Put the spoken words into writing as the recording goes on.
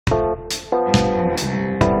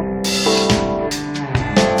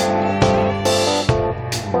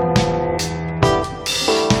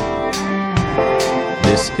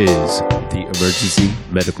is the Emergency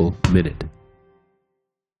Medical Minute.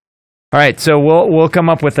 All right, so we'll come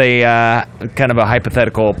up with a kind of a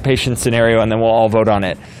hypothetical patient scenario, and then we'll all vote on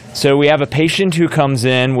it. So we have a patient who comes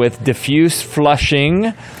in with diffuse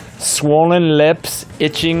flushing, swollen lips,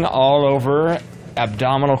 itching all over,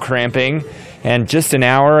 abdominal cramping, and just an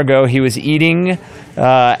hour ago he was eating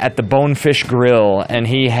at the Bonefish Grill, and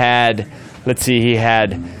he had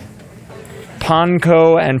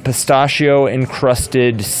panko and pistachio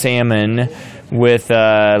encrusted salmon with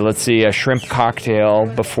a shrimp cocktail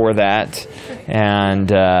before that, and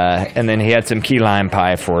then he had some key lime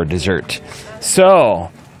pie for dessert.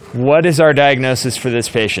 So, what is our diagnosis for this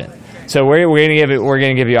patient? So we're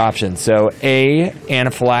gonna give you options. So A,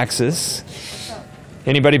 anaphylaxis.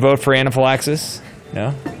 Anybody vote for anaphylaxis?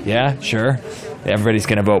 No? Yeah, sure. Everybody's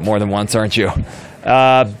gonna vote more than once, aren't you?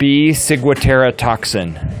 B, ciguatera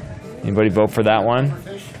toxin. Anybody vote for that one?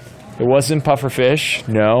 It wasn't pufferfish.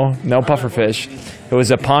 No pufferfish. It was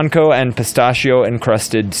a panko and pistachio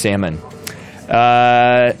encrusted salmon.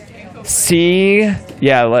 C,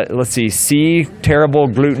 let's see. C, terrible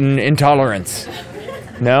gluten intolerance.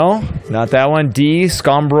 No, not that one. D,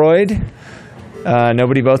 scombroid.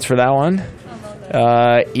 Nobody votes for that one.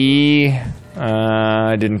 E,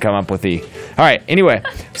 I didn't come up with E. All right, anyway,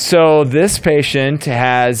 so this patient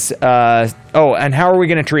has, and how are we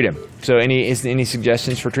going to treat him? So any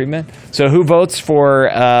suggestions for treatment? So who votes for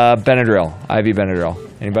Benadryl, IV Benadryl?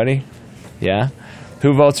 Anybody? Yeah?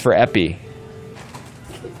 Who votes for Epi?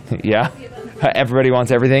 Yeah? Everybody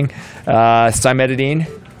wants everything? Cimetidine?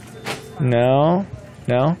 No?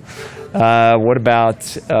 What about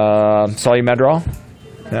Solumedrol?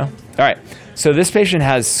 No? All right. So this patient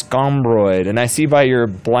has scombroid, and I see by your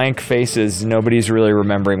blank faces nobody's really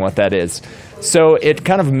remembering what that is. So it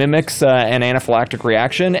kind of mimics an anaphylactic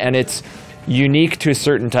reaction, and it's unique to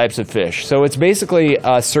certain types of fish. So it's basically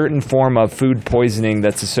a certain form of food poisoning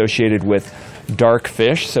that's associated with dark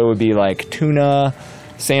fish. So it would be like tuna,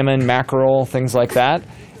 salmon, mackerel, things like that.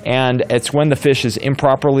 And it's when the fish is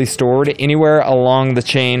improperly stored anywhere along the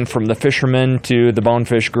chain from the fisherman to the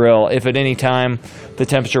Bonefish Grill. If at any time the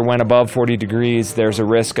temperature went above 40 degrees, there's a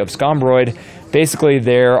risk of scombroid. Basically,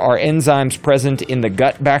 there are enzymes present in the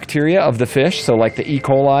gut bacteria of the fish, so like the E.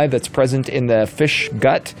 coli that's present in the fish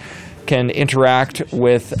gut can interact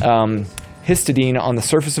with histidine on the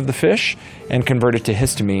surface of the fish and convert it to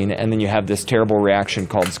histamine, and then you have this terrible reaction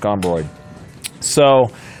called scombroid. So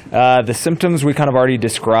the symptoms we kind of already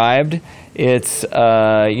described. It's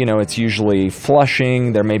usually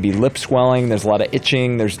flushing. There may be lip swelling. There's a lot of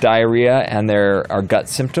itching. There's diarrhea, and there are gut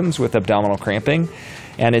symptoms with abdominal cramping.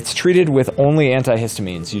 And it's treated with only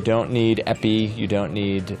antihistamines. You don't need epi. You don't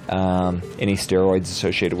need any steroids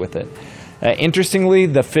associated with it. Interestingly,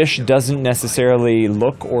 the fish doesn't necessarily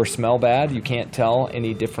look or smell bad. You can't tell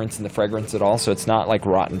any difference in the fragrance at all. So it's not like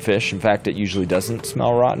rotten fish. In fact, it usually doesn't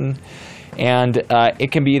smell rotten. And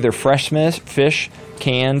it can be either fresh fish,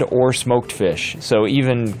 canned, or smoked fish. So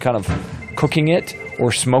even kind of cooking it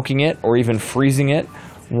or smoking it or even freezing it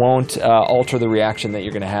won't alter the reaction that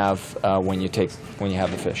you're going to have when you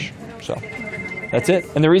have the fish. So that's it.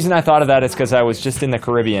 And the reason I thought of that is because I was just in the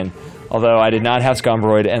Caribbean, although I did not have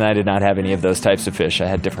scombroid and I did not have any of those types of fish. I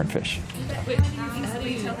had different fish.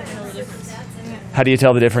 How do you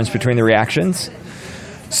tell the difference between the reactions?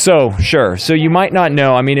 So, sure. So you might not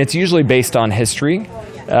know. I mean, it's usually based on history.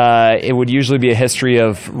 It would usually be a history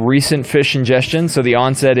of recent fish ingestion. So the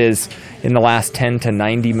onset is in the last 10 to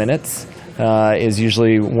 90 minutes is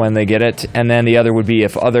usually when they get it. And then the other would be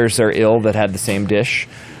if others are ill that had the same dish.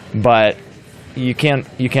 But you can't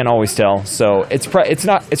always tell. So it's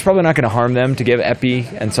probably not going to harm them to give epi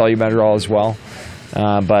and Solumedrol as well.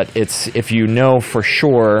 But if you know for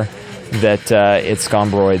sure that it's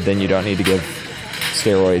scombroid, then you don't need to give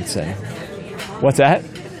steroids. And what's that?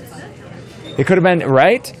 It could have been,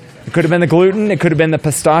 right? It could have been the gluten. It could have been the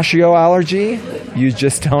pistachio allergy. You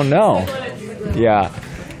just don't know. Yeah,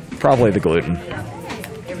 probably the gluten.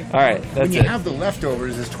 All right, that's it. When you have the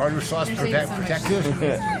leftovers, is tartar sauce protective?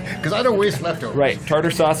 Because I don't waste leftovers. Right,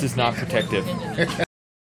 tartar sauce is not protective.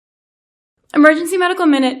 Emergency Medical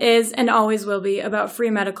Minute is and always will be about free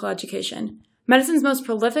medical education. Medicine's most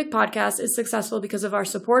prolific podcast is successful because of our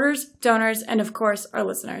supporters, donors, and of course, our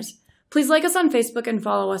listeners. Please like us on Facebook and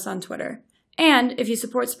follow us on Twitter. And if you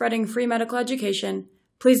support spreading free medical education,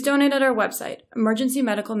 please donate at our website,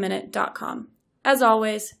 emergencymedicalminute.com. As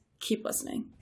always, keep listening.